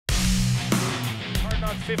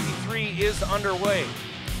Round 53 is underway.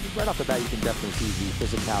 Right off the bat, you can definitely see the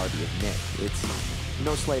physicality of Nick. It's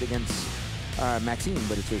no slight against Maxime,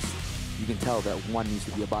 but it's just, you can tell that one needs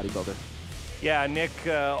to be a bodybuilder. Yeah, Nick,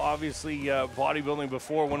 obviously bodybuilding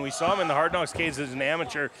before. When we saw him in the Hard Knocks cage as an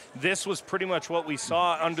amateur, this was pretty much what we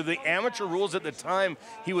saw. Under the amateur rules at the time,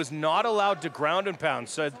 he was not allowed to ground and pound.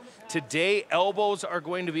 So today, elbows are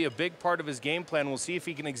going to be a big part of his game plan. We'll see if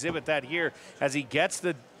he can exhibit that here as he gets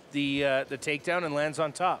the takedown and lands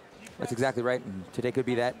on top. That's exactly right, and today could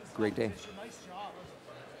be that great day.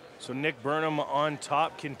 So Nick Burnham on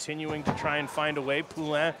top, continuing to try and find a way.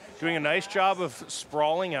 Poulin doing a nice job of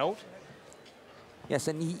sprawling out. Yes,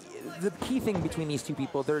 and the key thing between these two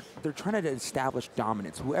people, they're trying to establish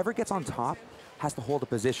dominance. Whoever gets on top has to hold a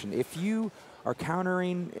position. If you are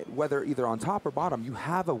countering, whether either on top or bottom, you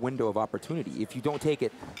have a window of opportunity. If you don't take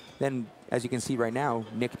it, then as you can see right now,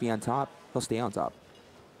 Nick be on top, he'll stay on top.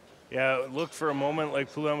 Yeah, it looked for a moment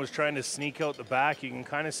like Poulin was trying to sneak out the back. You can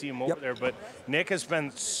kind of see him over there, but Nick has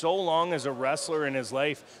been so long as a wrestler in his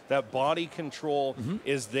life that body control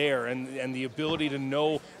is there, and the ability to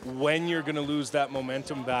know when you're going to lose that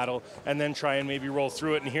momentum battle and then try and maybe roll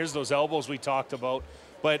through it. And here's those elbows we talked about.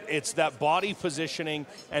 But it's that body positioning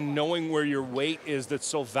and knowing where your weight is that's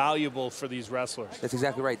so valuable for these wrestlers. That's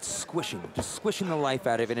exactly right. Squishing, just squishing the life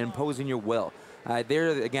out of it and imposing your will. There,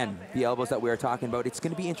 again, the elbows that we are talking about, it's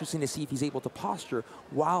going to be interesting to see if he's able to posture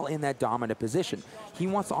while in that dominant position. He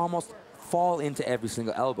wants to almost fall into every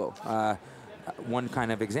single elbow. One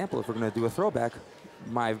kind of example, if we're going to do a throwback,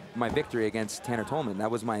 my victory against Tanner Tolman,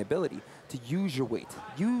 that was my ability to use your weight,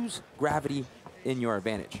 use gravity in your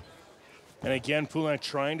advantage. And again, Poulin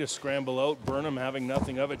trying to scramble out. Burnham having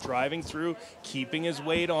nothing of it, driving through, keeping his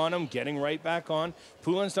weight on him, getting right back on.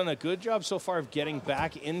 Poulin's done a good job so far of getting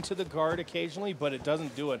back into the guard occasionally, but it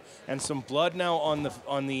doesn't do it. And some blood now on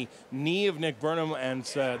the knee of Nick Burnham and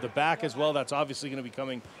the back as well. That's obviously going to be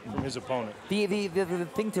coming from his opponent. The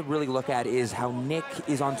thing to really look at is how Nick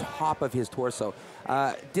is on top of his torso.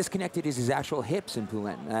 Disconnected is his actual hips in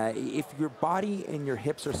Poulin. If your body and your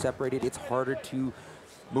hips are separated, it's harder to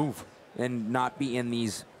move and not be in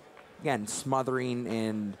these, again, smothering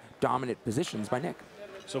and dominant positions by Nick.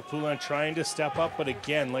 So Poulin trying to step up, but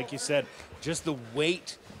again, like you said, just the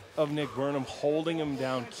weight of Nick Burnham holding him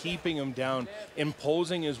down, keeping him down,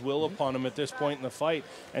 imposing his will upon him at this point in the fight,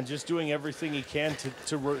 and just doing everything he can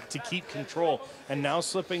to keep control. And now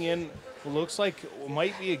slipping in, looks like it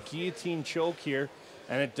might be a guillotine choke here.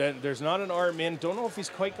 And there's not an arm in. Don't know if he's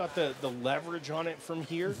quite got the leverage on it from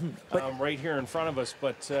here, right here in front of us,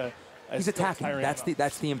 but he's attacking.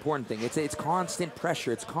 That's the important thing. It's constant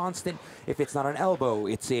pressure. It's constant. If it's not an elbow,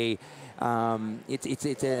 it's a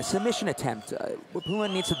submission attempt.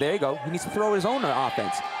 Poulin needs to. There you go. He needs to throw his own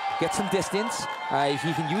offense. Get some distance.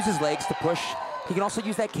 He can use his legs to push. He can also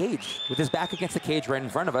use that cage with his back against the cage right in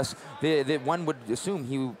front of us. The one would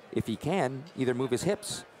assume if he can, either move his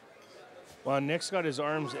hips. Well, Nick's got his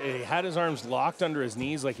arms, he had his arms locked under his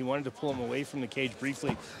knees like he wanted to pull him away from the cage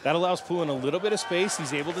briefly. That allows Poulin a little bit of space.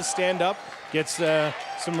 He's able to stand up, gets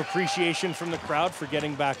some appreciation from the crowd for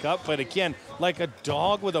getting back up. But again, like a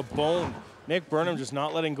dog with a bone, Nick Burnham just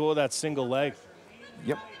not letting go of that single leg.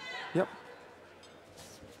 Yep.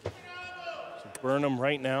 So Burnham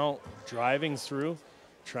right now driving through,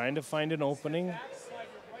 trying to find an opening.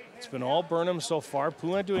 It's been all Burnham so far.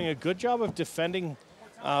 Poulin doing a good job of defending.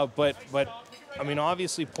 But I mean,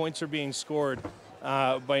 obviously points are being scored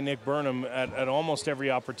by Nick Burnham at almost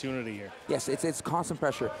every opportunity here. Yes, it's constant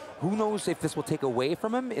pressure. Who knows if this will take away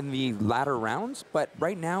from him in the latter rounds, but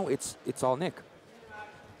right now it's all Nick.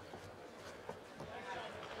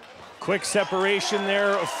 Quick separation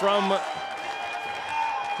there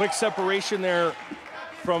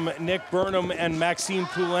from Nick Burnham and Maxime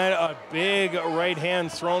Poulin. A big right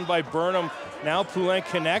hand thrown by Burnham. Now Poulin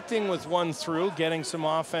connecting with one through, getting some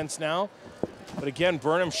offense now. But again,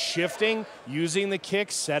 Burnham shifting, using the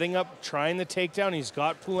kick, setting up, trying the takedown. He's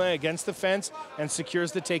got Poulin against the fence and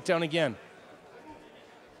secures the takedown again.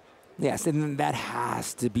 Yes, and that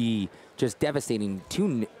has to be just devastating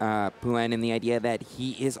to Poulin in the idea that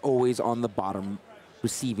he is always on the bottom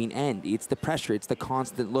receiving end. It's the pressure, it's the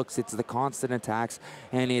constant looks, it's the constant attacks,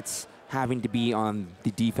 and it's having to be on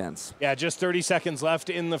the defense. Yeah, just 30 seconds left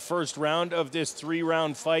in the first round of this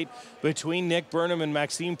 3-round fight between Nick Burnham and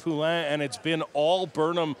Maxime Poulin, and it's been all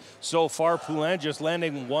Burnham so far. Poulin just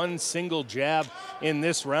landing one single jab in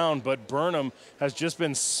this round, but Burnham has just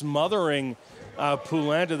been smothering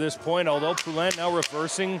Poulin to this point, although Poulin now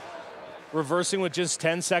reversing with just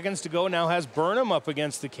 10 seconds to go, now has Burnham up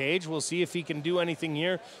against the cage. We'll see if he can do anything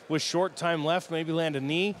here with short time left, maybe land a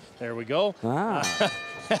knee. There we go. Well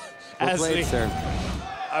played, sir.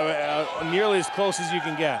 nearly as close as you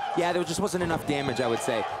can get. Yeah, there just wasn't enough damage, I would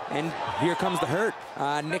say. And here comes the hurt.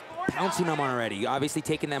 Nick pouncing him already, obviously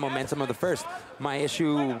taking that momentum of the first. My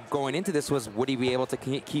issue going into this was, would he be able to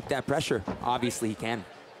keep that pressure? Obviously he can.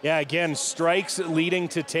 Yeah, again, strikes leading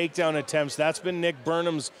to takedown attempts. That's been Nick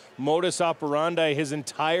Burnham's modus operandi his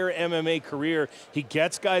entire MMA career. He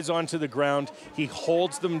gets guys onto the ground, he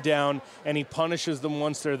holds them down, and he punishes them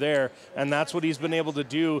once they're there. And that's what he's been able to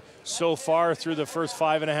do so far through the first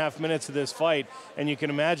 5.5 minutes of this fight. And you can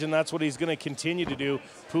imagine that's what he's going to continue to do.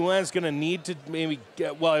 Poulin's going to need to maybe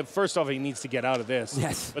get, well, first off, he needs to get out of this.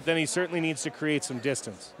 Yes. But then he certainly needs to create some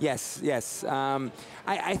distance. Yes, yes.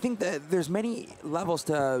 I think that there's many levels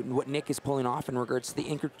to what Nick is pulling off in regards to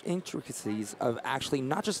the intricacies of actually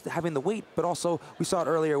not just having the weight, but also, we saw it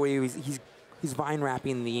earlier where he's vine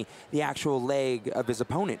wrapping the actual leg of his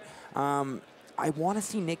opponent. I want to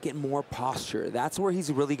see Nick get more posture. That's where he's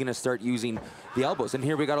really going to start using the elbows. And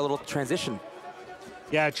here we got a little transition.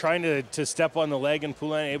 Yeah, trying to step on the leg, and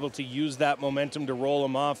Poulin able to use that momentum to roll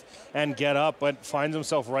him off and get up, but finds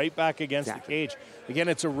himself right back against the cage. Again,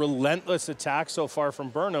 it's a relentless attack so far from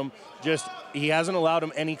Burnham. Just, he hasn't allowed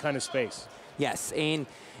him any kind of space. Yes, and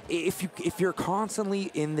if you're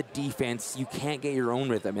constantly in the defense, you can't get your own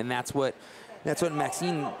rhythm, and that's what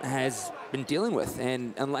Maxime has been dealing with.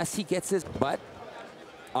 And unless he gets his butt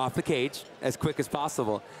off the cage as quick as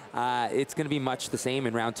possible, it's going to be much the same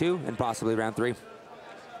in round 2 and possibly round 3.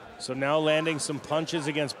 So now landing some punches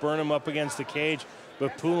against Burnham up against the cage,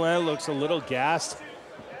 but Poulin looks a little gassed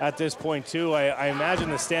at this point too. I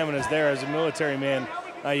imagine the stamina is there. As a military man,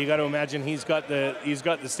 you got to imagine he's got the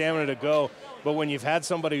stamina to go. But when you've had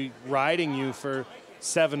somebody riding you for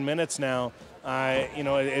 7 minutes now, you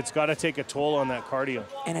know, it's got to take a toll on that cardio.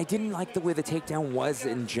 And I didn't like the way the takedown was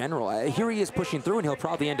in general. Here he is pushing through, and he'll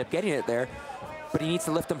probably end up getting it there. But he needs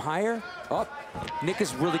to lift him higher. Oh, Nick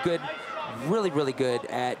is really good. Really good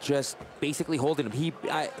at just basically holding him.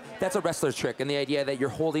 That's a wrestler's trick, and the idea that you're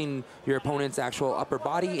holding your opponent's actual upper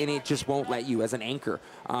body and it just won't let you as an anchor.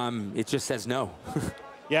 It just says no.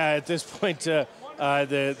 Yeah, at this point, the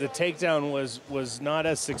takedown was not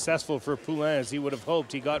as successful for Poulin as he would have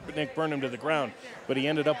hoped. He got Nick Burnham to the ground, but he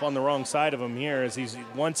ended up on the wrong side of him here as he's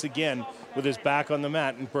once again with his back on the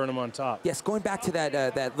mat and Burnham on top. Yes, going back to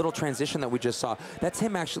that little transition that we just saw, that's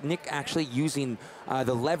him Nick actually using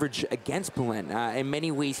the leverage against Poulin. In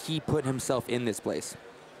many ways, he put himself in this place.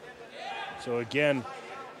 So again,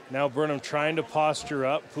 now Burnham trying to posture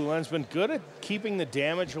up. Poulin's been good at keeping the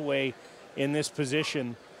damage away in this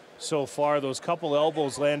position so far. Those couple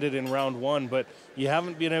elbows landed in round 1, but you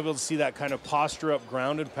haven't been able to see that kind of posture up,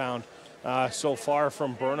 ground and pound so far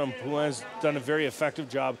from Burnham. Poulin's done a very effective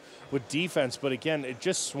job with defense, but again, it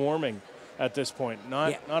just swarming at this point,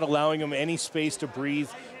 not allowing him any space to breathe,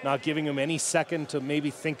 not giving him any second to maybe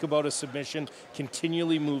think about a submission,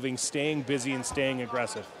 continually moving, staying busy and staying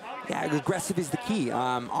aggressive. Yeah, aggressive is the key.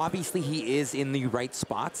 Obviously, he is in the right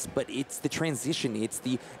spots, but it's the transition. It's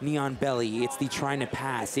the knee on belly. It's the trying to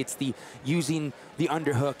pass. It's the using the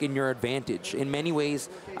underhook in your advantage. In many ways,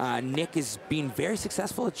 Nick is being very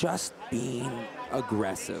successful at just being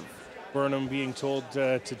aggressive. Burnham being told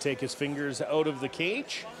to take his fingers out of the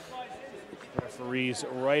cage. Referee's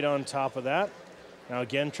right on top of that. Now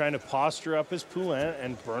again, trying to posture up his Poulin,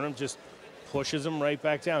 and Burnham just pushes him right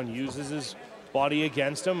back down, uses his body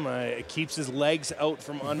against him, it keeps his legs out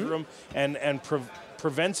from under him, and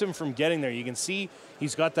prevents him from getting there. You can see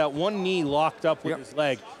he's got that one knee locked up with his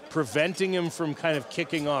leg, preventing him from kind of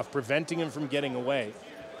kicking off, preventing him from getting away.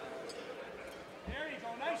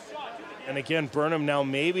 And again, Burnham now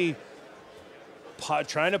maybe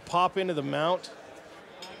trying to pop into the mount,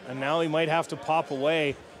 and now he might have to pop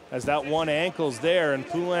away as that one ankle's there, and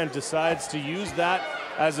Poulin decides to use that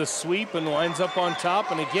as a sweep and winds up on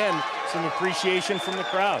top. And again, some appreciation from the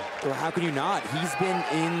crowd. Well, how could you not? He's been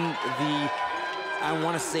in the, I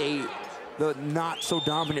want to say, the not so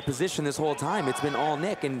dominant position this whole time. It's been all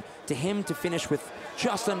Nick, and to him to finish with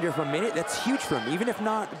just under a minute, that's huge for him. Even if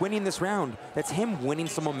not winning this round, that's him winning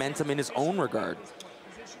some momentum in his own regard.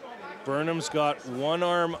 Burnham's got one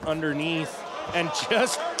arm underneath and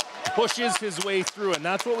just pushes his way through, and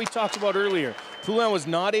that's what we talked about earlier. Poulin was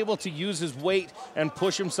not able to use his weight and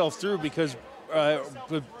push himself through because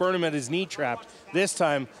Burnham had his knee trapped. This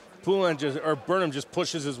time, Burnham just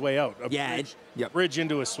pushes his way out. Bridge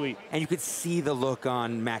into a sweep. And you could see the look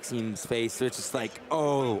on Maxime's face. So it's just like,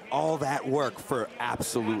 oh, all that work for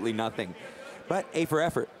absolutely nothing. But A for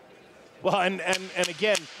effort. Well, and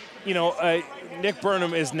again, you know, Nick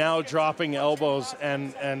Burnham is now dropping elbows,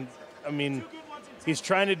 and I mean, he's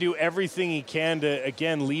trying to do everything he can to,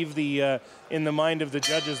 again, leave the in the mind of the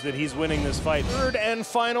judges that he's winning this fight. Third and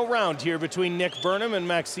final round here between Nick Burnham and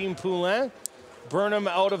Maxime Poulin. Burnham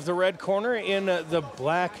out of the red corner in the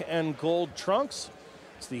black and gold trunks.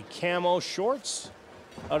 It's the camo shorts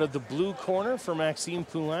out of the blue corner for Maxime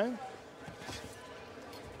Poulin.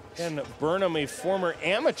 And Burnham, a former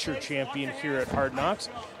amateur champion here at Hard Knocks,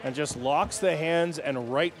 and just locks the hands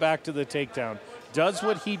and right back to the takedown. Does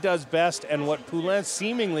what he does best and what Poulin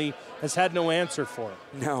seemingly has had no answer for.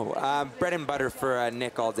 No, bread and butter for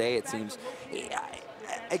Nick all day, it seems.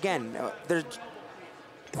 Again,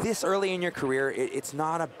 this early in your career, it's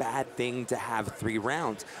not a bad thing to have 3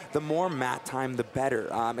 rounds. The more mat time, the better,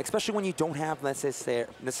 especially when you don't have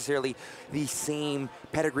necessarily the same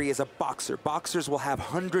pedigree as a boxer. Boxers will have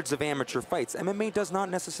hundreds of amateur fights. MMA does not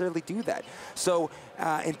necessarily do that. So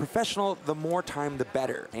in professional, the more time, the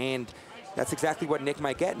better. And that's exactly what Nick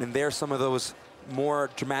might get. And there's some of those more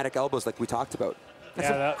dramatic elbows like we talked about. That's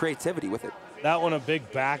some creativity with it. That one, a big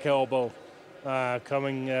back elbow.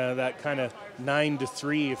 Coming that kind of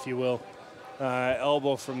 9-3, if you will,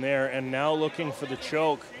 elbow from there, and now looking for the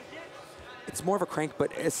choke. It's more of a crank,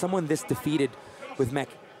 but as someone this defeated with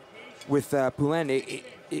Poulin,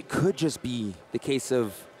 it could just be the case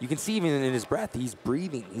of, you can see even in his breath, he's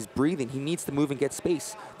breathing. He needs to move and get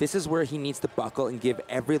space. This is where he needs to buckle and give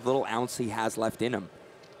every little ounce he has left in him.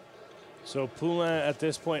 So Poulin at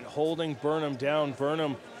this point holding Burnham down.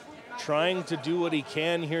 Burnham trying to do what he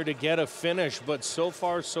can here to get a finish, but so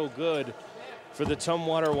far so good for the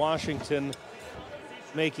Tumwater Washington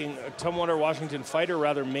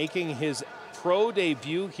fighter making his pro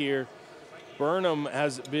debut here. Burnham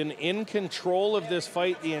has been in control of this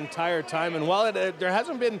fight the entire time, and while there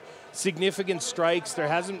hasn't been significant strikes, there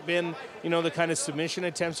hasn't been, the kind of submission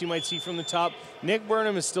attempts you might see from the top, Nick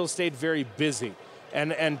Burnham has still stayed very busy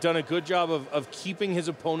and done a good job of keeping his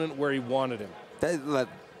opponent where he wanted him.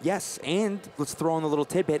 Yes, and let's throw in a little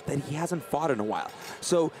tidbit that he hasn't fought in a while.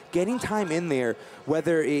 So getting time in there,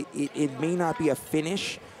 whether it may not be a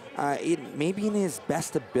finish, it may be in his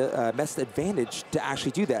best advantage to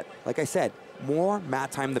actually do that. Like I said, more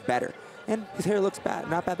mat time, the better. And his hair looks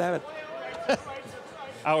not bad.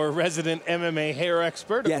 Our resident MMA hair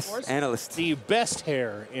expert, of course. Yes, analyst. The best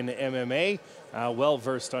hair in MMA,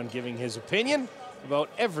 well-versed on giving his opinion about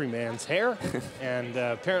every man's hair, and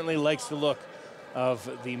apparently likes the look of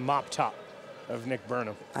the mop top of Nick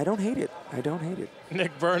Burnham. I don't hate it.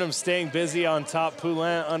 Nick Burnham staying busy on top,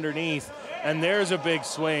 Poulin underneath. And there's a big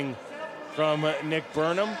swing from Nick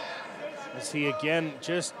Burnham as he again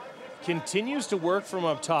just continues to work from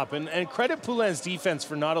up top. And credit Poulin's defense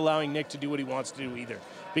for not allowing Nick to do what he wants to do either.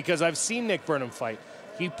 Because I've seen Nick Burnham fight.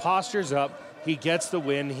 He postures up, he gets the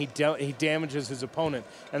win, he damages his opponent.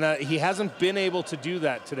 And he hasn't been able to do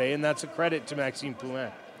that today, and that's a credit to Maxime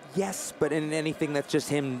Poulin. Yes, but in anything that's just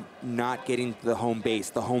him not getting the home base,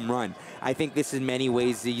 the home run. I think this in many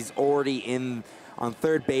ways he's already on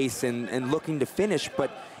third base and looking to finish,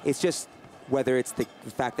 but it's just whether it's the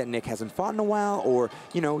fact that Nick hasn't fought in a while or,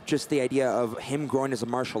 just the idea of him growing as a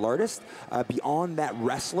martial artist, beyond that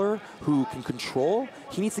wrestler who can control,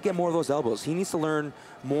 he needs to get more of those elbows. He needs to learn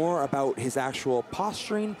more about his actual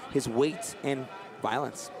posturing, his weight, and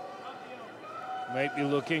violence. Might be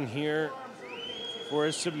looking here for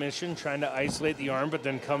his submission, trying to isolate the arm, but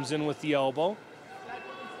then comes in with the elbow.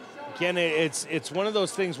 Again, it's one of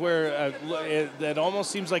those things where it almost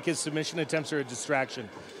seems like his submission attempts are a distraction.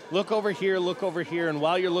 Look over here, and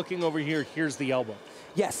while you're looking over here, here's the elbow.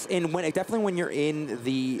 Yes, and definitely when you're in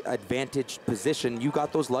the advantaged position, you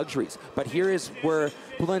got those luxuries. But here is where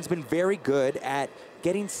Poulin's been very good at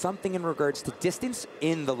getting something in regards to distance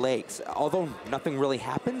in the legs. Although nothing really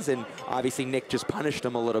happens, and obviously Nick just punished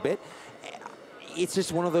him a little bit. It's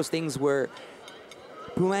just one of those things where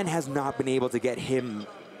Poulin has not been able to get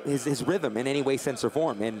his rhythm in any way, sense, or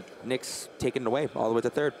form, and Nick's taken it away all the way to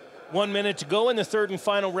third. 1 minute to go in the third and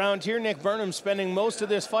final round here. Nick Burnham spending most of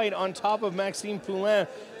this fight on top of Maxime Poulin,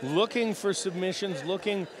 looking for submissions,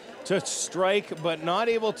 looking to strike, but not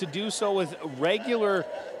able to do so with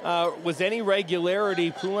any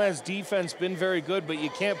regularity. Poulin's defense been very good, but you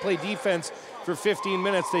can't play defense for 15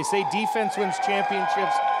 minutes. They say defense wins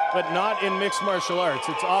championships, but not in mixed martial arts.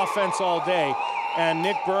 It's offense all day. And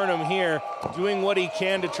Nick Burnham here doing what he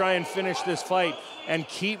can to try and finish this fight and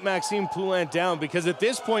keep Maxime Poulin down, because at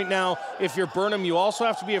this point now, if you're Burnham, you also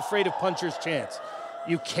have to be afraid of puncher's chance.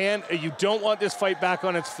 You don't want this fight back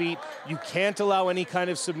on its feet. You can't allow any kind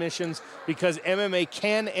of submissions, because MMA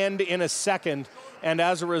can end in a second. And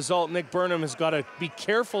as a result, Nick Burnham has got to be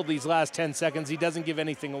careful these last 10 seconds. He doesn't give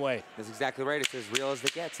anything away. That's exactly right. It's as real as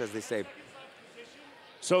it gets, as they say.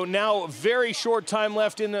 So now very short time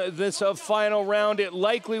left in this final round. It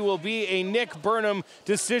likely will be a Nick Burnham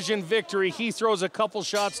decision victory. He throws a couple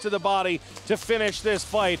shots to the body to finish this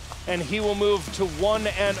fight, and he will move to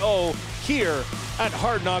 1-0 here at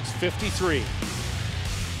Hard Knocks 53.